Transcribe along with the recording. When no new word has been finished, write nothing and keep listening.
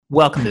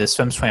Welcome to the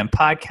SwimSwam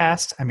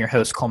podcast. I'm your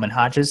host, Coleman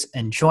Hodges,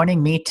 and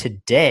joining me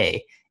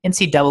today,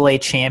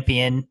 NCAA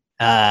champion,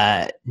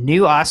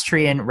 new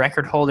Austrian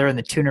record holder in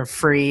the 200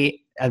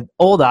 free,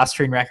 old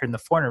Austrian record in the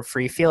 400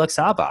 free, Felix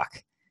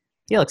Aubock.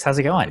 Felix, how's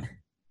it going?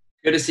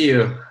 Good to see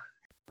you.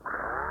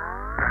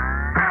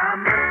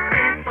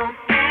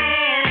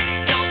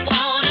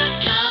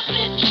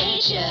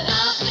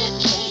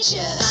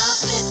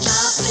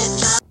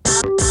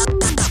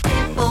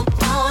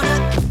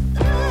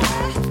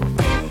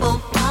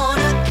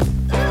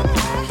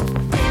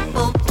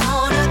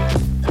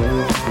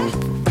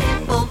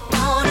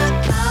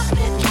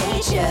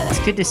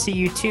 Good to see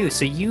you too.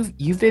 So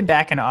you've been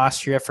back in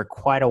Austria for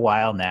quite a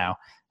while now.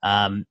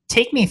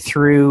 Take me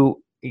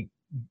through.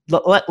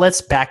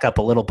 Let's back up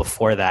a little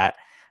before that.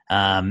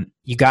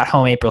 You got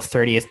home April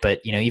 30th, but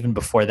even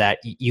before that,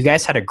 you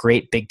guys had a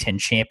great Big Ten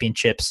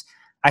championships.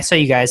 I saw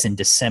you guys in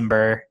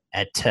December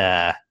at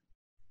was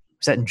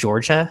that in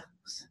Georgia?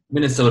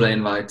 Minnesota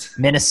invite.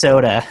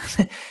 Minnesota.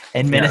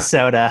 We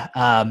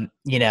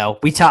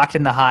talked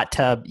in the hot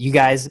tub. You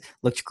guys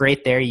looked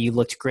great there. You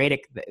looked great at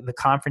the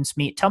conference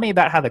meet. Tell me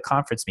about how the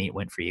conference meet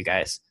went for you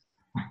guys.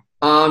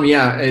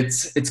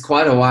 It's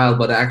quite a while,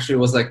 but actually it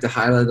was like the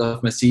highlight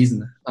of my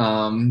season.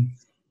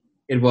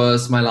 It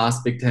was my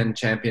last Big Ten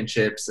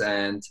championships,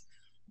 and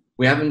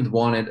we haven't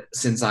won it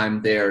since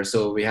I'm there.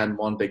 So we hadn't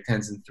won Big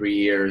Tens in 3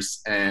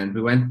 years, and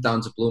we went down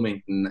to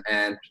Bloomington,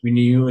 and we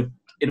knew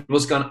it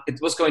was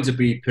going to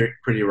be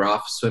pretty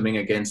rough swimming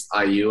against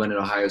IU and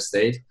Ohio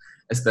State,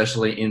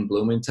 especially in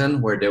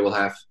Bloomington, where they will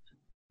have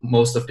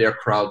most of their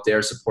crowd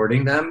there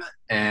supporting them.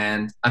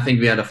 And I think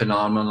we had a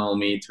phenomenal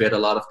meet. We had a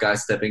lot of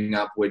guys stepping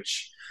up,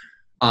 which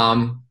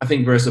I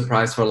think we're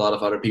surprised for a lot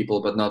of other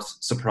people, but not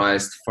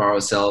surprised for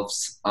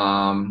ourselves.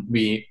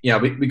 We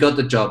got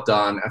the job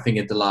done. I think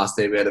at the last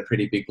day we had a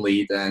pretty big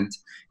lead, and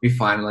we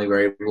finally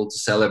were able to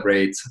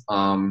celebrate.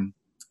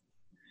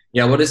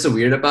 What is so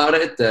weird about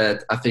it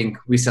that I think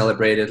we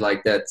celebrated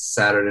like that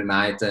Saturday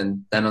night,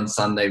 and then on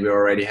Sunday we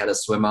already had a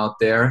swim out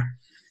there,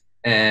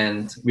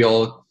 and we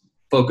all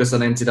focused on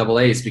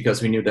NCAAs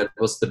because we knew that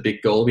was the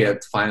big goal. We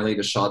had finally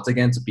the shot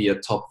again to be a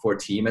top 4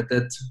 team at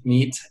that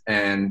meet,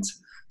 and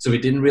so we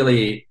didn't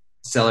really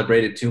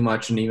celebrate it too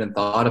much and even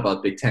thought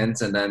about Big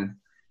Tens. And then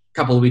a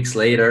couple of weeks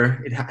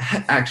later, it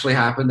actually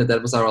happened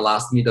that was our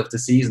last meet of the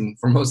season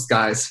for most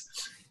guys.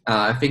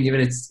 I think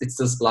even it's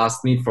this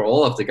last meet for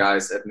all of the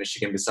guys at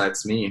Michigan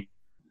besides me.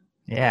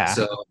 Yeah.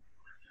 So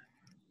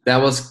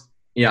that was,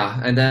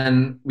 and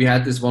then we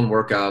had this one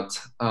workout.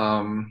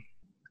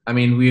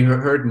 We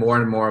heard more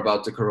and more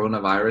about the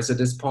coronavirus at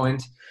this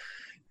point,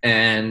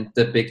 and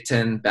the Big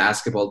Ten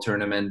basketball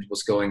tournament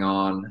was going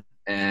on,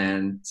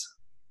 and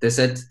they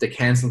said they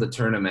canceled the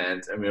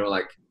tournament, and we were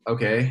like,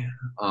 okay,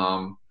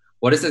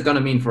 what is it going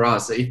to mean for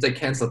us? If they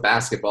cancel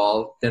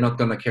basketball, they're not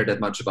going to care that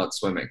much about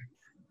swimming.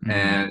 Mm-hmm.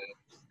 And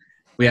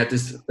we had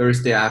this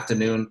Thursday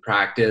afternoon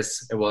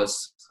practice. It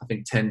was, I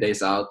think, 10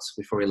 days out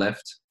before we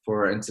left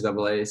for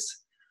NCAAs.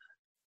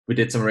 We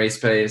did some race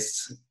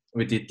pace.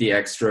 We did the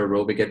extra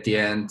aerobic at the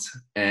end.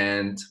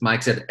 And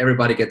Mike said,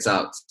 everybody gets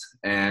out.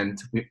 And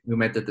we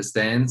met at the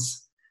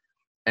stands.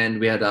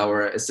 And we had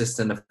our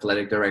assistant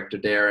athletic director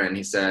there. And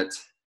he said,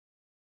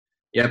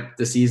 yep,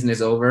 the season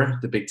is over.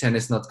 The Big Ten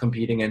is not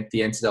competing at the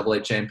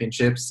NCAA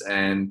championships.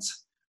 And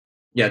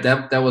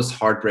that was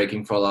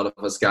heartbreaking for a lot of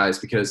us guys,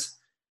 because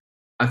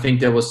I think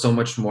there was so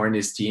much more in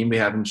this team. We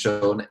haven't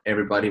shown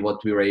everybody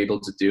what we were able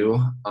to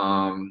do.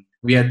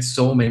 We had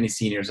so many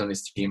seniors on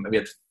this team. We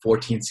had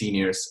 14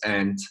 seniors,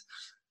 and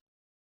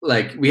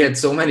we had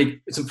so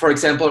many. So for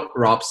example,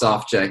 Rob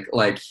Sofjak,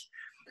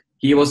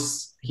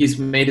 he's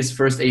made his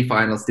first A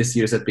finals this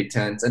year at Big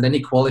Tens, and then he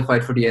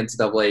qualified for the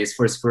NCAAs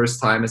for his first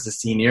time as a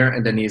senior,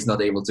 and then he's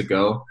not able to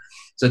go.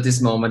 So at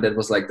this moment, it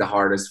was the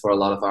hardest for a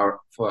lot of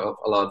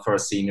our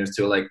seniors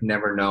to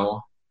never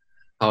know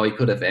how he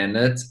could have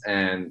ended.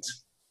 And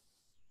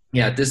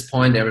at this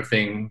point,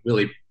 everything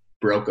really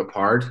broke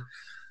apart.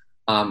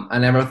 I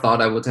never thought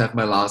I would have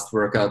my last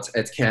workout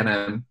at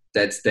Can-Am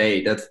that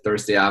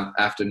Thursday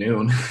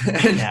afternoon.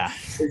 And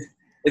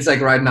it's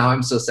right now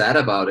I'm so sad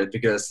about it,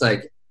 because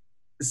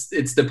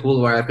it's the pool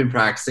where I've been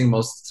practicing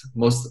most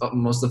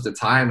of the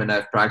time, and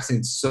I've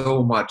practiced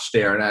so much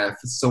there, and I have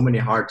so many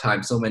hard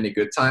times, so many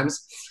good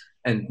times,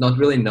 and not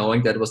really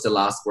knowing that was the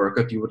last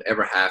workout you would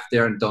ever have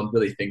there, and don't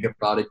really think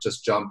about it,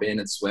 just jump in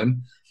and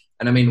swim.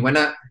 And when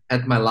I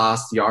had my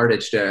last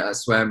yardage there, I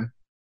swam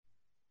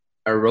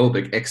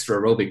extra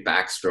aerobic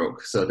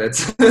backstroke. So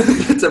that's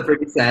a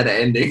pretty sad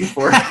ending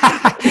for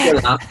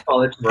the last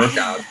college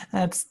workout.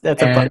 That's a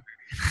bummer.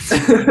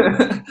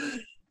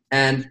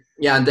 And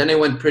then it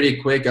went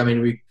pretty quick.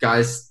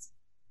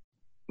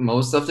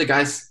 Most of the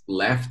guys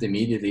left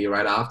immediately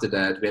right after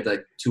that. We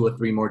had 2 or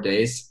 3 more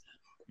days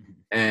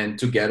and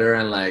together,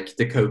 and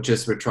the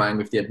coaches were trying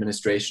with the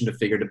administration to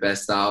figure the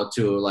best out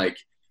to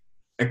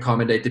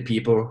accommodate the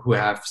people who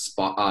have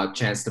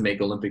chance to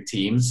make Olympic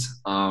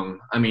teams.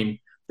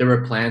 There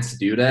were plans to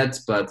do that,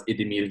 but it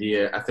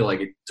immediately, I feel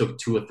like it took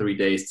 2 or 3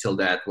 days till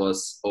that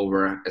was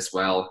over as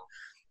well.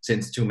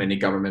 since too many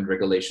government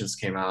regulations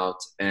came out.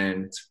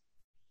 And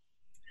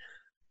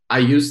I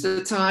used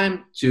the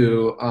time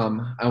to,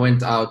 I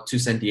went out to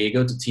San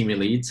Diego to Team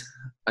Elite.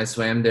 I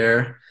swam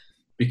there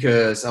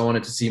because I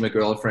wanted to see my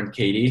girlfriend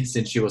Katie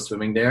since she was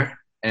swimming there.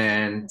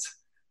 And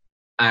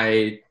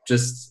I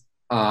just,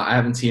 I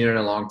haven't seen her in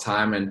a long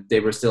time, and they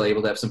were still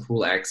able to have some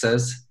pool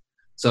access.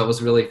 So I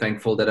was really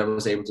thankful that I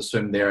was able to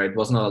swim there. It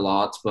wasn't a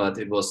lot, but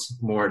it was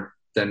more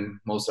than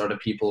most other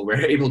people were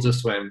able to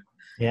swim.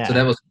 Yeah. So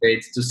that was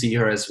great to see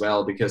her as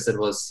well, because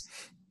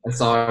I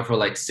saw her for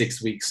like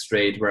 6 weeks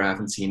straight where I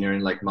haven't seen her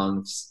in like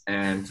months.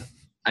 And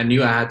I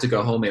knew I had to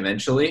go home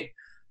eventually.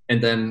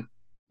 And then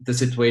the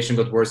situation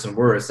got worse and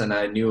worse. And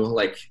I knew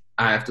like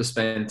I have to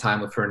spend time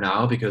with her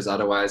now, because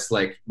otherwise,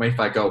 like if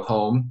I go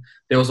home,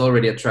 there was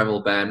already a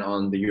travel ban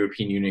on the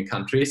European Union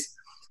countries.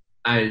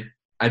 I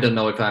don't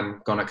know if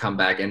I'm going to come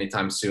back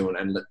anytime soon.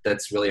 And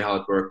that's really how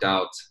it worked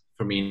out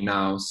for me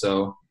now.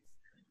 So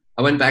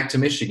I went back to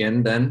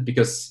Michigan then,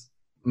 because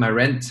my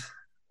rent,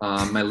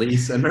 my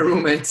lease, and my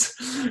roommates,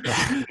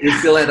 we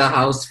still had a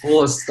house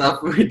full of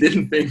stuff. We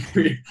didn't think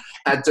we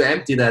had to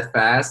empty that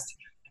fast.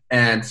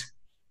 And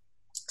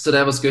so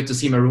that was good to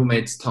see my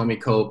roommates, Tommy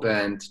Cope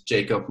and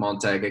Jacob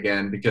Montag,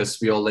 again, because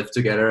we all lived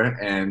together.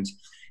 And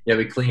yeah,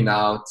 we cleaned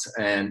out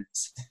and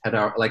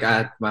I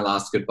had my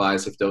last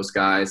goodbyes with those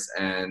guys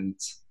and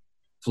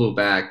flew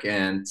back.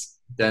 And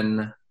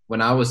then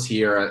when I was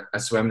here, I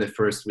swam the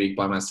first week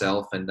by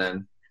myself, and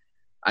then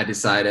I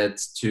decided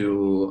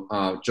to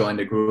join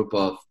the group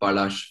of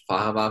Balázs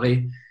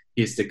Fahavari.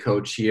 He's the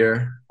coach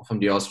here from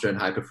the Austrian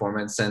High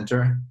Performance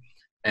Center.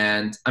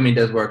 And I mean,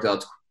 that worked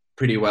out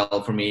pretty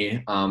well for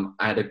me. I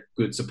had a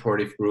good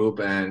supportive group,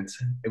 and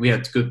we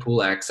had good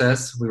pool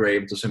access. We were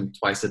able to swim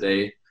twice a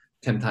day,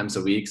 10 times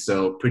a week.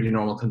 So pretty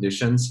normal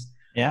conditions.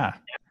 Yeah.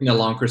 In a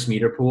long course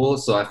meter pool.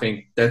 So I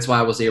think that's why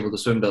I was able to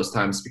swim those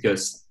times,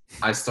 because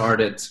I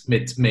started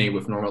mid-May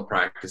with normal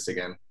practice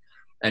again.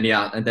 And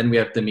yeah, and then we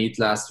have the meet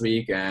last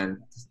week, and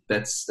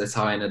that's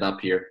how I ended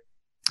up here.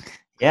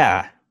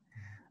 Yeah.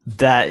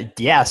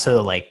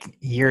 So like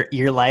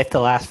your life the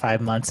last 5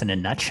 months in a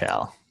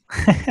nutshell.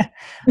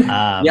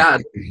 Yeah,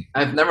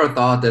 I've never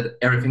thought that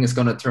everything is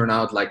going to turn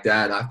out like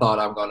that. I thought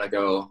I'm going to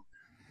go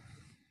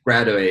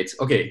graduate,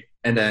 okay,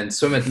 and then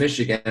swim at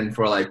Michigan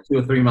for like 2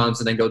 or 3 months,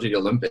 and then go to the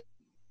Olympics.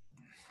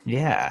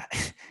 Yeah.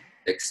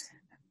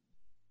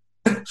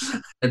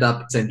 Ended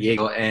up in San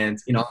Diego, and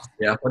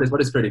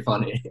what is pretty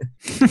funny.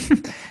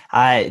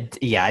 I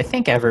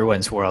think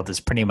everyone's world has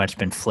pretty much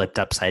been flipped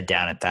upside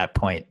down at that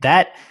point.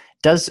 That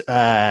does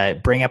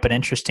bring up an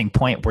interesting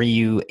point. Were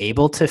you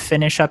able to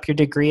finish up your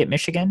degree at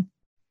Michigan?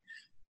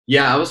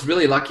 Yeah, I was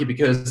really lucky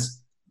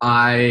because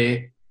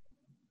I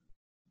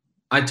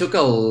took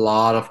a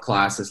lot of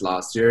classes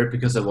last year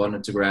because I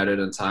wanted to graduate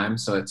on time.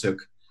 So I took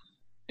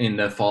in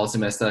the fall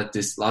semester,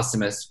 this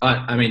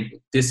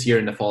year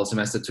in the fall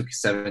semester, I took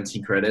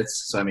 17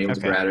 credits. So I'm able to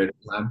graduate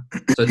on time.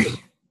 So I took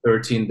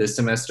 13 this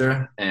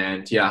semester.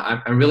 And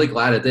yeah, I'm really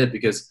glad I did,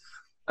 because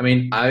I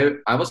mean, I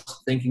was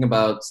thinking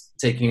about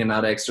taking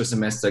another extra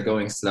semester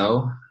going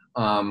slow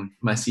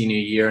my senior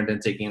year, and then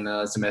taking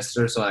another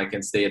semester so I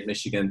can stay at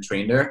Michigan and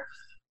train there.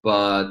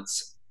 But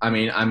I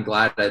mean, I'm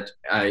glad that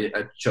I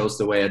chose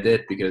the way I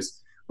did, because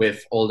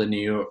with all the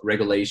new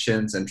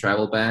regulations and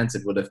travel bans,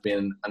 it would have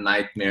been a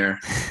nightmare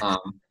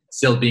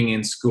still being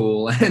in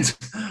school and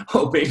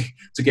hoping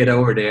to get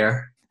over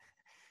there.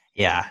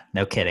 Yeah,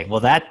 no kidding.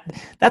 Well,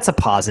 that's a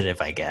positive,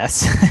 I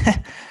guess.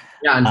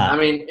 Yeah, and I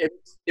mean,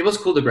 it was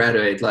cool to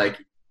graduate. Like,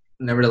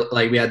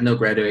 we had no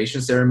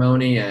graduation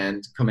ceremony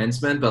and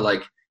commencement, but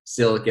like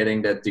still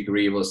getting that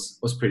degree was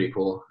pretty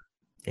cool.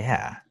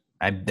 Yeah.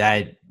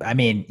 I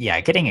mean,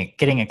 yeah, getting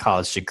a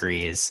college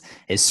degree is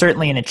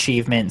certainly an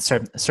achievement,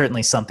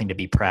 certainly something to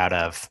be proud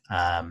of.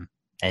 And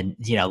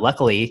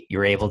luckily you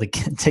were able to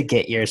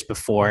get yours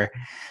before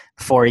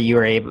you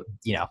were able,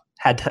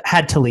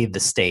 had to leave the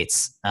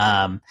States.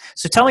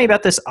 So tell me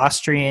about this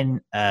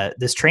Austrian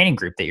this training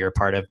group that you're a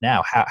part of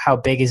now. How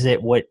big is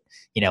it? What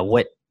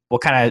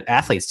kind of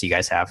athletes do you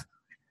guys have?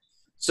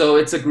 So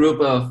it's a group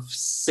of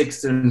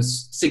 16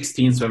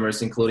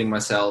 swimmers, including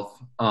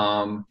myself.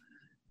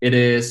 It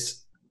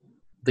is,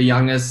 the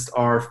youngest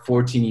are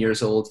 14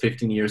 years old,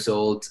 15 years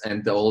old,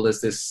 and the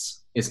oldest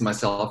is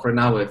myself right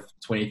now with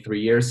 23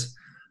 years.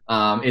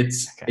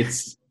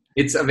 It's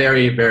a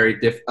very, very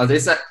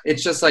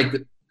it's just like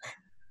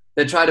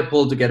they try to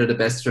pull together the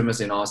best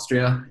swimmers in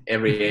Austria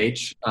every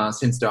age,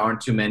 since there aren't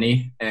too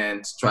many,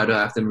 and try to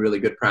have them really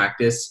good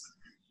practice.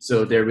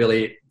 So they're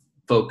really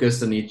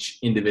focused on each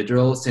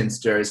individual, since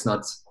there is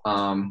not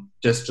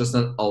just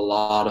not a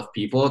lot of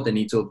people. They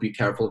need to be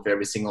careful of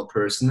every single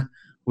person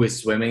who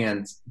is swimming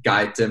and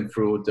guide them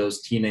through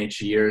those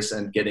teenage years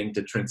and getting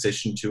the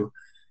transition to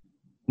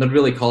not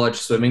really college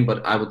swimming,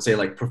 but I would say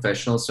like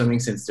professional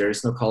swimming, since there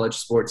is no college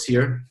sports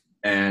here.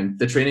 And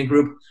the training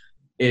group,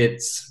 there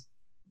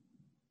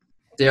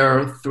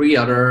are 3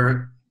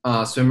 other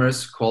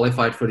swimmers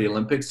qualified for the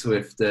Olympics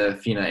with the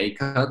FINA A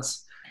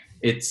cuts.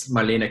 It's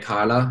Marlene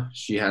Carla.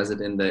 She has it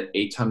in the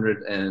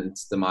 800 and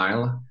the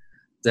mile.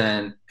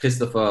 Then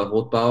Christopher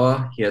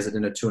Rothbauer, he has it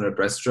in the 200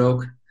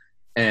 breaststroke,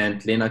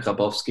 and Lena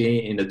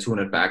Grabowski in the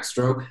 200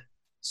 backstroke.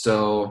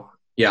 So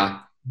yeah,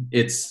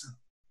 it's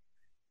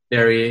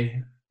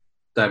very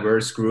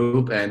diverse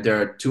group, and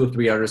there are 2 or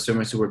 3 other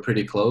swimmers who were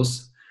pretty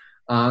close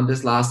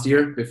this last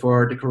year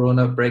before the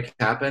Corona break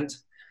happened.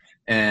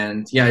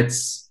 And yeah,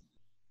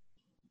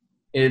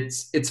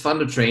 it's fun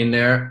to train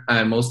there.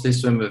 I mostly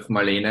swim with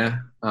Marlene.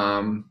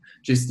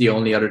 She's the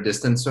only other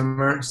distance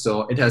swimmer,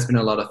 so it has been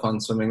a lot of fun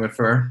swimming with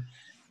her.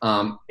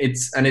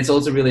 It's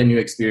also really a new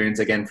experience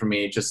again for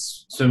me,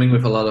 just swimming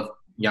with a lot of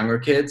younger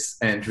kids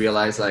and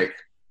realize like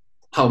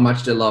how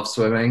much they love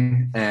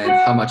swimming and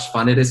how much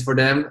fun it is for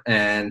them.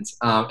 And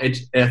I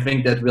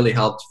think that really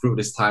helped through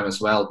this time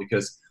as well,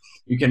 because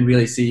you can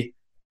really see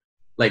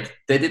like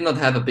they did not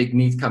have a big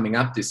meet coming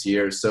up this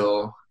year,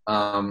 so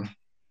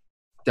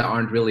there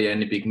aren't really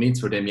any big meets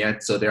for them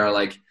yet. So they are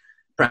like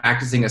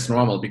practicing as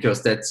normal,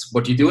 because that's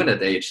what you do in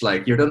that age.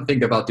 Like you don't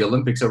think about the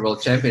Olympics or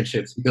World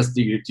Championships, because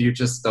you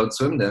just don't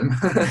swim them.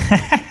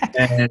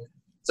 And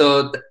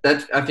so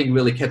that I think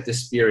really kept the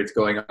spirit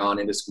going on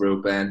in this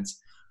group. And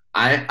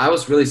I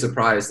was really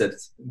surprised that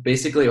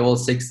basically all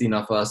 16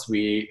 of us,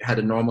 we had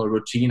a normal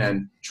routine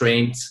and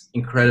trained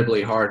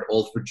incredibly hard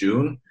all through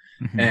June.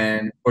 Mm-hmm.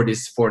 And for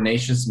this Four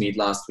Nations meet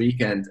last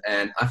weekend.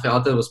 And I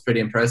felt it was pretty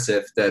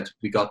impressive that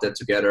we got that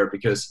together,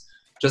 because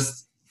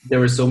just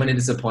there were so many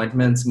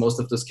disappointments. Most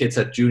of those kids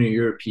had junior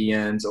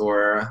Europeans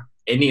or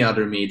any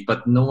other meet,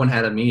 but no one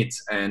had a meet,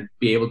 and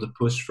be able to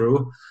push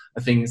through,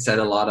 I think said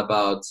a lot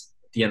about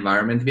the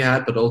environment we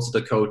had, but also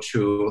the coach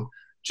who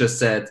just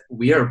said,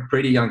 we are a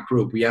pretty young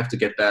group. We have to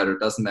get better. It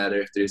doesn't matter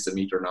if there's a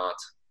meet or not.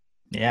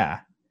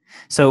 Yeah.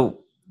 So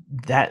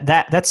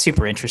that's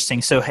super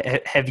interesting. So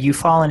have you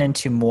fallen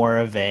into more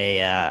of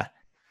a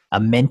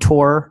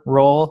mentor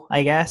role,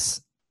 I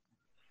guess?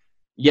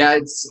 Yeah,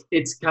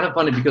 it's kind of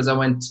funny, because I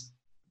went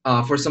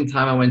for some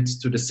time. I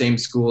went to the same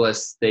school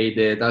as they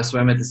did. I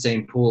swam at the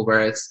same pool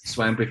where I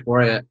swam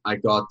before I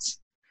got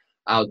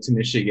out to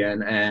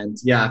Michigan. And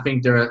yeah, I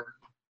think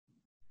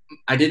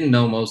I didn't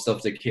know most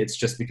of the kids,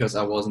 just because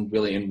I wasn't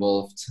really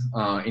involved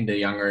in the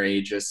younger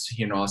ages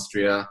here in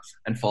Austria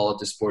and followed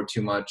the sport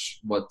too much,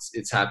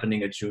 it's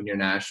happening at junior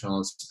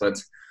nationals.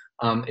 But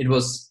it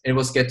was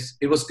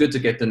good to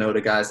get to know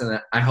the guys, and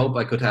I hope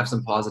I could have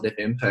some positive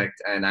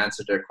impact and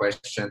answer their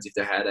questions if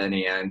they had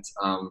any. And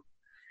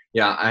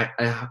yeah,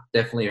 I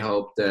definitely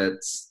hope that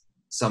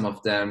some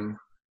of them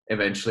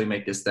eventually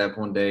make this step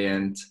one day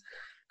and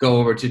go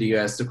over to the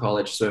US to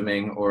college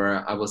swimming,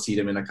 or I will see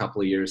them in a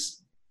couple of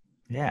years.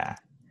 Yeah.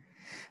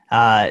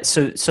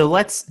 So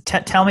let's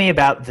tell me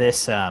about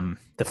this,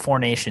 the Four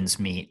Nations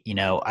meet. You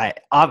know,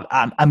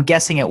 I'm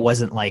guessing it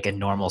wasn't like a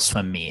normal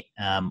swim meet.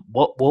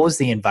 What was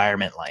the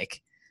environment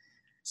like?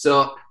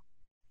 So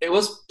it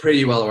was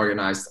pretty well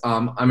organized.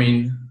 I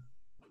mean,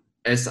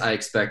 as I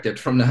expected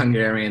from the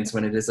Hungarians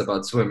when it is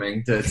about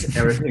swimming, that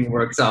everything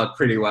works out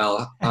pretty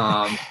well.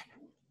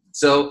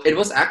 So it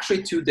was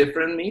actually 2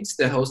 different meets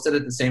they hosted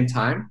at the same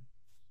time.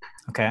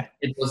 Okay.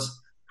 It was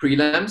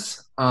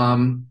prelims,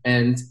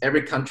 and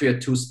every country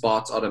had 2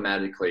 spots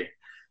automatically.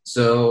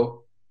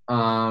 So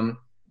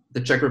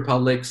the Czech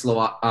Republic,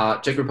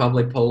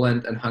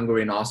 Poland, and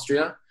Hungary and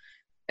Austria.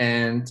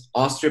 And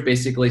Austria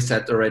basically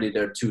set already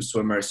their 2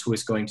 swimmers who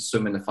is going to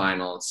swim in the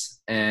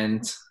finals.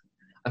 And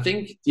I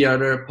think the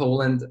other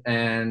Poland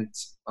and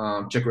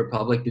Czech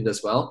Republic did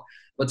as well.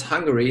 But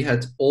Hungary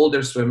had all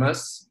their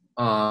swimmers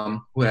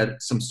who had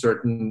some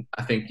certain,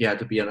 I think you had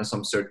to be on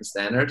some certain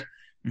standard.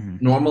 Mm-hmm.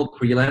 Normal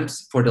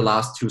prelims for the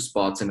last 2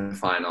 spots in the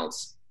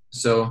finals.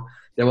 So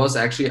there was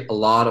actually a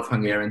lot of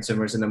Hungarian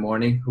swimmers in the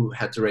morning who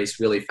had to race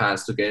really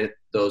fast to get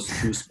those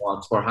 2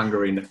 spots for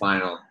Hungary in the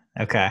final.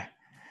 Okay.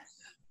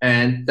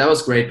 And that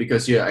was great,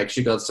 because you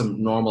actually got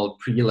some normal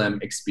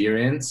prelim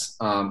experience.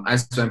 I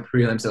swam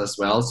prelims as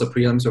well, so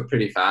prelims were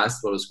pretty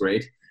fast, but it was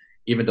great,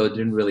 even though it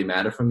didn't really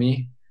matter for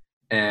me.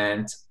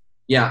 And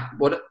yeah,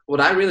 what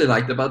I really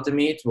liked about the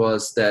meet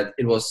was that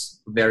it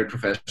was very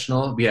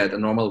professional. We had a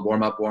normal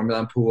warm-up,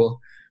 warm-down pool.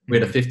 We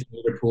had a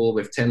 50-meter pool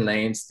with 10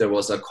 lanes. There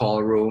was a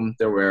call room.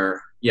 There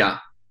were,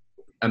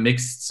 a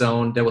mixed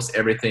zone. There was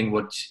everything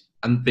what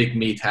a big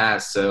meet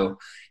has. So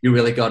you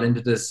really got into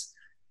this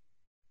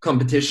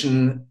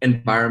competition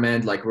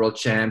environment like World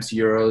Champs,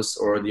 Euros,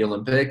 or the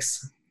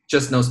Olympics.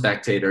 Just no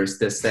spectators.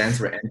 The stands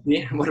were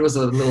empty, what was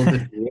a little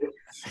bit weird.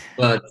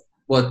 But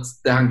what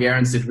the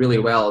Hungarians did really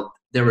well,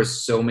 there were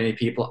so many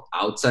people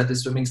outside the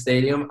swimming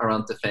stadium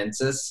around the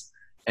fences,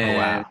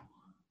 and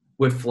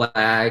with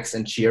flags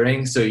and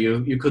cheering. So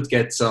you could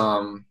get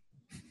some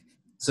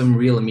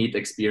real meet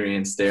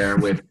experience there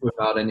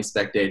without any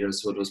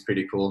spectators, which was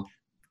pretty cool.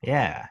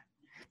 Yeah.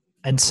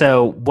 And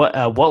so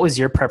what was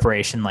your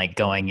preparation like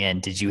going in?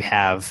 Did you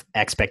have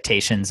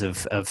expectations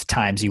of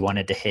times you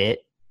wanted to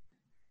hit?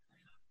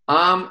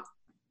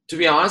 To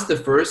be honest, the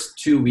first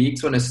 2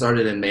 weeks when I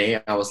started in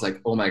May, I was like,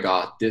 oh my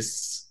God,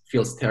 this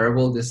feels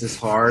terrible. This is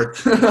hard.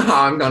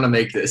 How I'm going to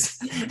make this.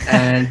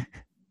 And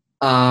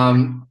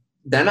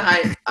then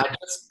I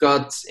just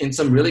got in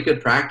some really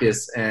good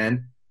practice,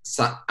 and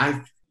so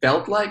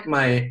felt like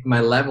my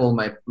level,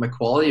 my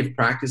quality of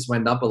practice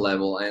went up a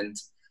level. And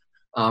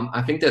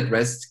I think that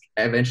rest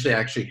eventually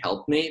actually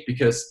helped me,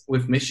 because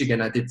with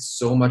Michigan, I did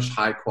so much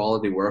high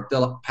quality work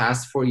the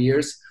past 4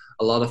 years,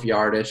 a lot of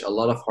yardage, a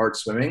lot of hard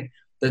swimming,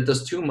 that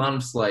those 2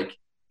 months, like,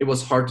 it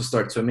was hard to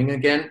start swimming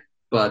again,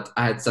 but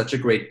I had such a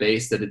great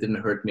base that it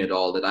didn't hurt me at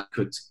all, that I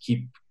could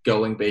keep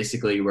going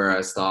basically where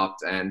I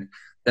stopped. And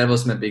that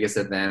was my biggest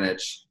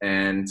advantage.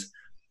 And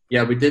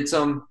yeah, we did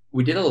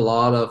a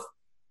lot of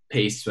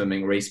pace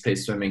swimming, race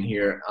pace swimming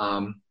here.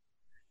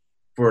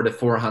 For the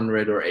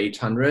 400 or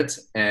 800,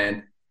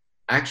 and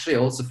actually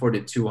also for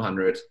the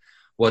 200.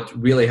 What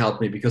really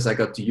helped me, because I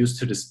got used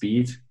to the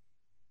speed,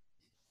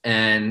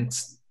 and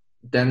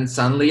then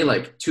suddenly,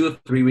 like 2 or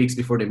 3 weeks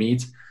before the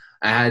meet,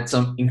 I had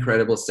some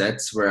incredible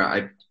sets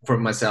where for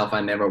myself,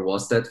 I never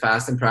was that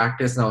fast in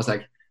practice, and I was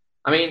like,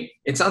 I mean,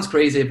 it sounds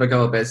crazy if I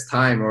go a best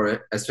time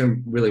or I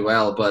swim really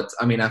well, but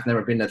I mean, I've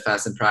never been that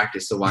fast in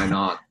practice, so why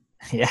not?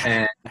 Yeah.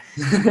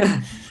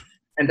 And,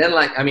 and then,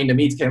 like, I mean, the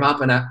meet came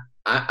up, and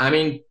I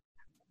mean,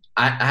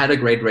 I had a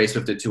great race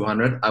with the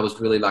 200. I was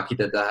really lucky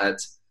that I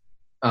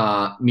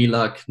had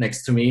Milak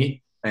next to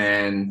me,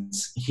 and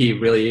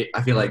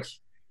I feel like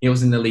he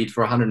was in the lead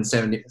for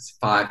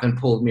 175 and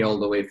pulled me all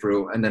the way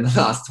through. And then the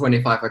last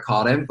 25, I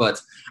caught him.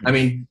 But I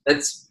mean,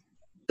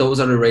 those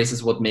are the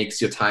races what makes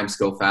your times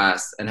go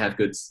fast and have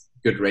good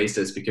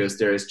races, because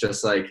there is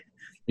just like,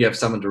 you have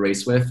someone to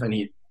race with, and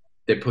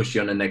they push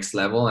you on the next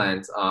level.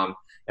 And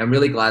I'm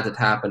really glad that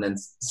happened. And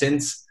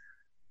since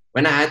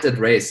when I had that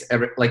race,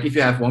 like, if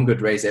you have one good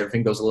race,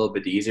 everything goes a little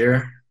bit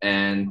easier.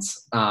 And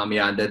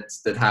yeah,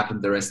 that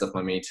happened the rest of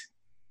my meet.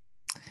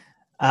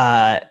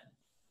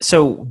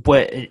 So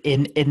what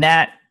in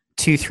that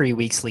 2-3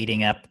 weeks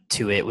leading up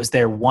to it, was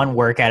there one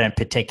workout in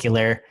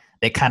particular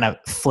that kind of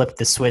flipped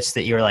the switch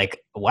that you were like,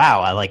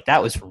 wow,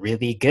 that was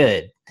really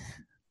good?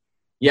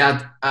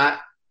 Yeah, that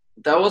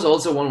was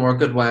also one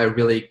workout where I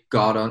really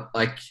got on,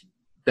 like,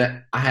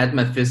 that I had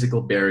my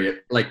physical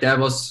barrier. Like, that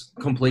was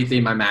completely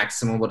my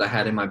maximum, what I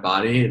had in my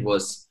body.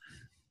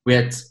 We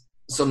had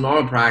some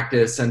normal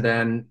practice, and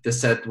then the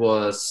set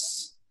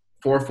was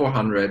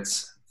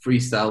 400s,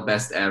 freestyle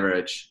best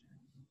average.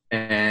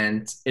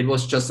 And it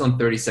was just on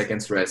 30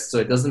 seconds rest. So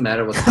it doesn't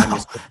matter what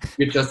time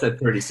you're just at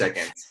 30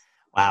 seconds.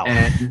 Wow.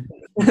 And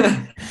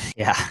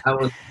yeah.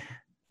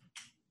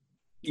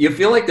 You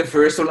feel like the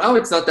first one, oh,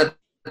 it's not that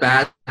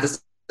bad. The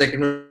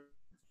second,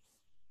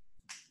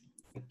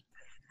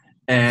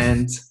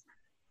 and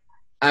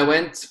I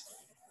went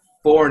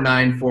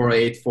 4.9,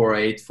 4.8,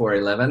 4.8,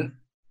 4.11.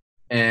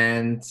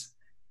 And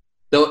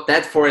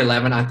that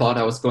 4.11, I thought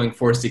I was going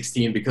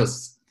 4.16,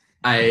 because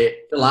the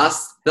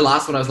last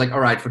one I was like, all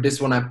right, for this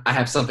one I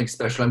have something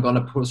special. I'm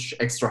gonna push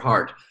extra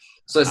hard.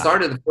 So I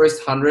started the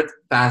first 100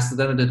 faster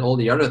than I did all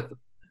the other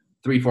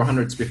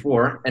 300-400s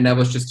before, and that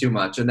was just too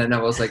much. And then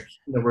I was like,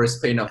 the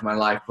worst pain of my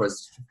life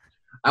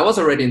I was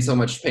already in so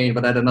much pain,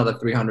 but I had another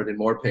 300 in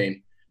more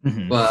pain.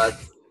 Mm-hmm. But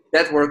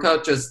that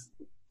workout, just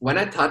when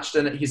I touched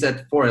and he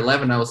said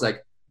 4.11, I was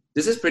like,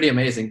 this is pretty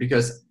amazing,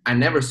 because I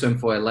never swim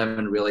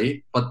 4.11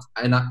 really, but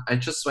I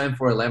just swam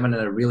 4.11 and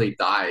I really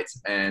died.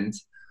 And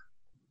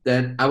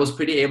that I was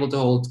pretty able to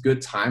hold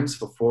good times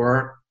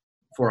for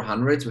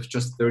 400s with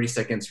just 30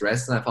 seconds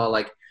rest. And I felt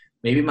like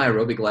maybe my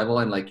aerobic level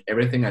and like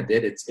everything I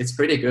did, it's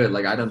pretty good.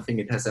 Like, I don't think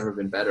it has ever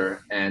been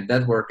better. And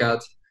that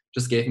workout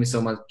just gave me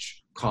so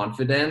much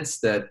confidence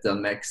that the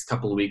next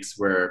couple of weeks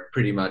were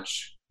pretty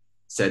much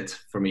set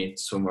for me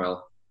to swim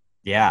well.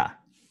 Yeah.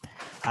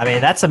 I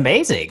mean, that's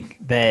amazing.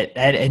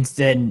 And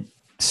then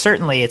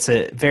certainly it's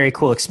a very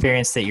cool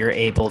experience that you're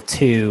able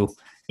to,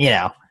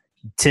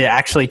 to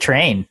actually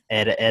train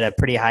at a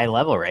pretty high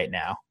level right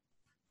now.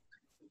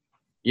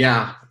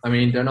 Yeah, I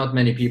mean, there are not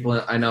many people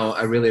I know.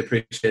 I really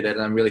appreciate it.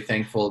 I'm really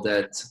thankful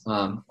that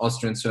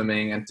Austrian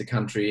swimming and the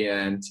country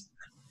and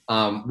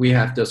we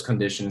have those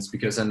conditions,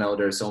 because I know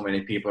there are so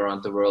many people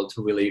around the world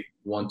who really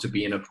want to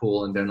be in a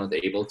pool and they're not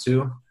able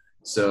to.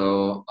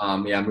 So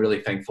yeah, I'm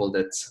really thankful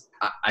that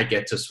I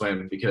get to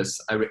swim, because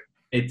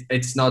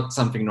it's not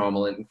something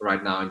normal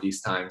right now in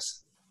these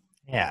times.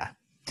 Yeah.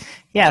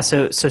 Yeah.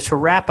 So to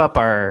wrap up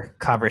our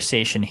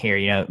conversation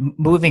here,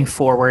 moving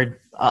forward,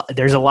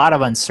 there's a lot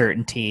of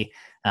uncertainty.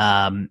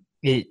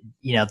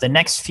 The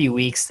next few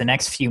weeks, the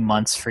next few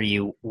months for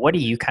you, what do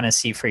you kind of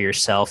see for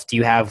yourself? Do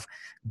you have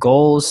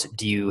goals?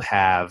 Do you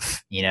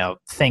have,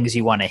 things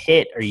you want to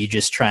hit? Are you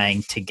just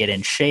trying to get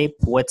in shape?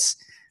 What's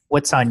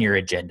on your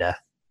agenda?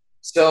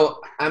 So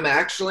I'm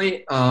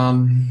actually,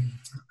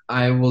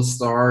 I will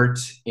start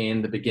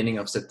in the beginning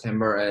of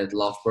September at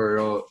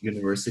Loughborough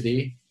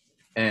University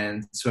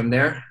and swim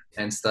there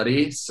and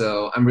study.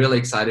 So I'm really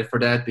excited for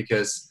that,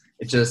 because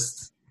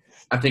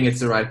I think it's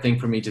the right thing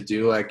for me to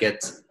do. I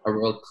get a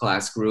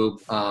world-class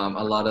group,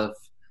 a lot of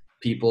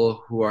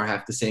people who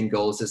have the same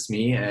goals as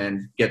me,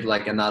 and get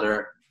like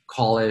another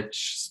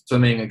college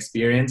swimming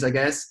experience, I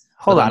guess.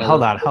 Hold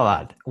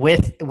on.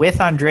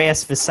 With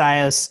Andreas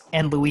Visayos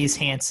and Louise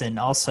Hansen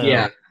also.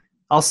 Yeah.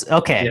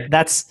 Okay.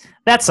 Yeah.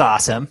 That's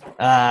awesome.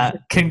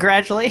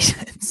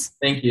 Congratulations.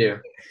 Thank you.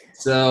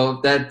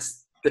 So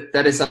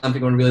that is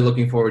something I'm really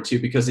looking forward to,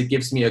 because it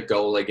gives me a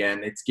goal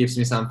again. It gives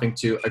me something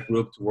a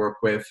group to work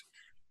with,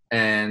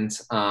 and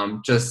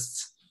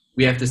just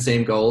we have the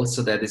same goals,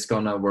 so that it's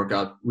gonna work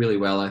out really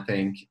well, I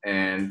think.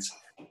 And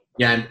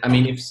yeah, I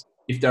mean,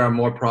 if there are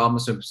more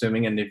problems with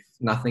swimming and if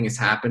nothing is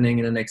happening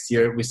in the next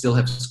year, we still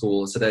have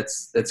school, so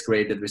that's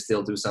great that we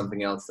still do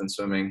something else than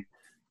swimming.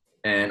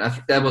 And I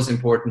think that was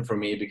important for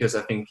me, because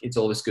I think it's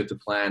always good to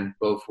plan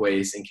both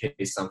ways in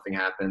case something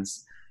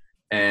happens.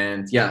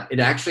 And yeah, it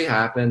actually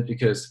happened,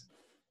 because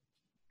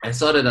I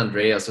saw that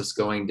Andreas was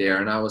going there,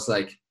 and I was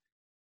like,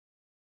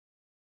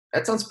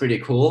 that sounds pretty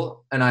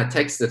cool. And I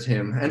texted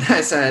him and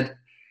I said,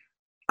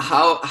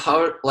 how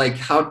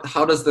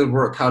does that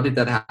work? How did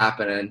that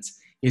happen? And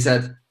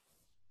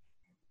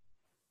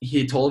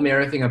he told me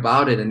everything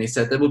about it, and he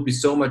said that would be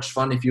so much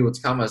fun if you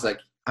would come. I was like,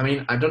 I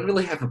mean, I don't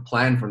really have a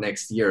plan for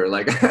next year.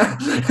 Like,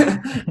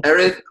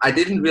 I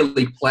didn't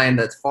really plan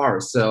that far.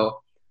 So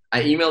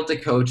I emailed the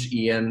coach,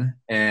 Ian,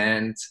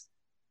 and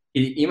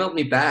he emailed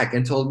me back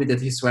and told me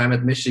that he swam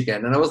at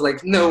Michigan. And I was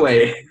like, no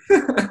way.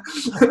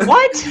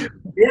 What?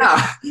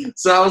 Yeah.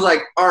 So I was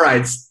like, all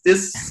right,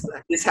 this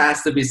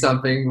has to be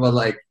something, but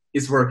like,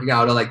 it's working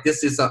out. Or like,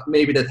 this is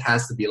maybe that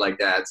has to be like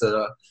that.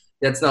 So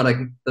that's not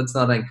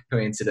a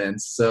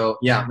coincidence. So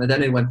yeah, and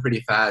then it went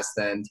pretty fast,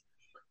 and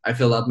I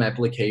filled out my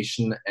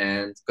application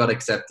and got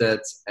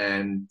accepted.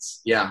 And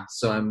yeah,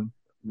 so I'm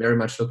very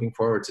much looking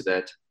forward to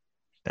that.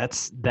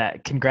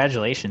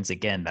 Congratulations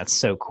again. That's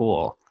so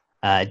cool.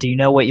 Do you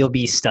know what you'll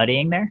be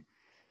studying there?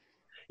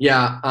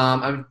 Yeah,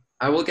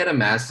 I will get a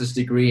master's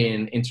degree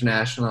in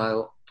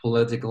international,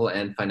 political,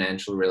 and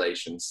financial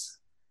relations.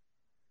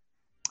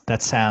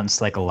 That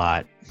sounds like a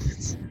lot.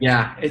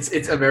 Yeah,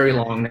 it's a very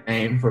long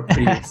name for a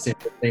pretty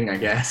simple thing, I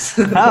guess.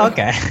 Oh,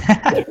 okay.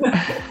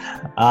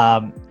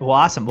 Well,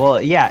 awesome.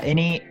 Well, yeah.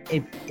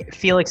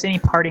 Felix, any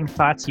parting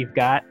thoughts you've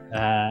got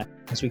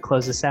as we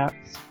close this out?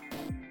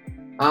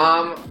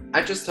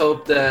 I just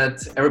hope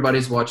that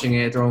everybody's watching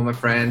it, or all my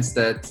friends,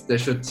 that they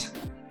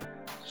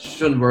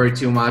shouldn't worry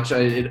too much.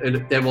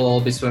 They will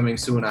all be swimming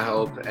soon, I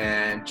hope,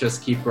 and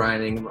just keep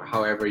grinding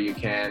however you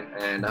can.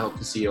 And I hope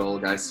to see you all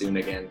guys soon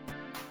again.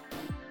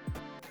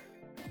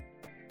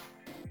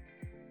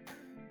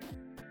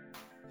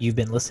 You've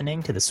been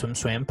listening to the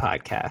SwimSwam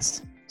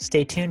podcast.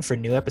 Stay tuned for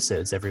new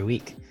episodes every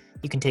week.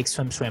 You can take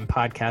SwimSwam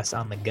podcast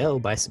on the go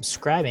by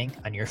subscribing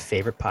on your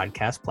favorite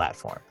podcast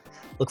platform.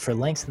 Look for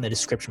links in the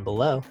description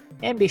below,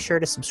 and be sure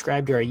to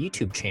subscribe to our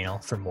YouTube channel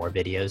for more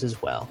videos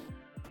as well.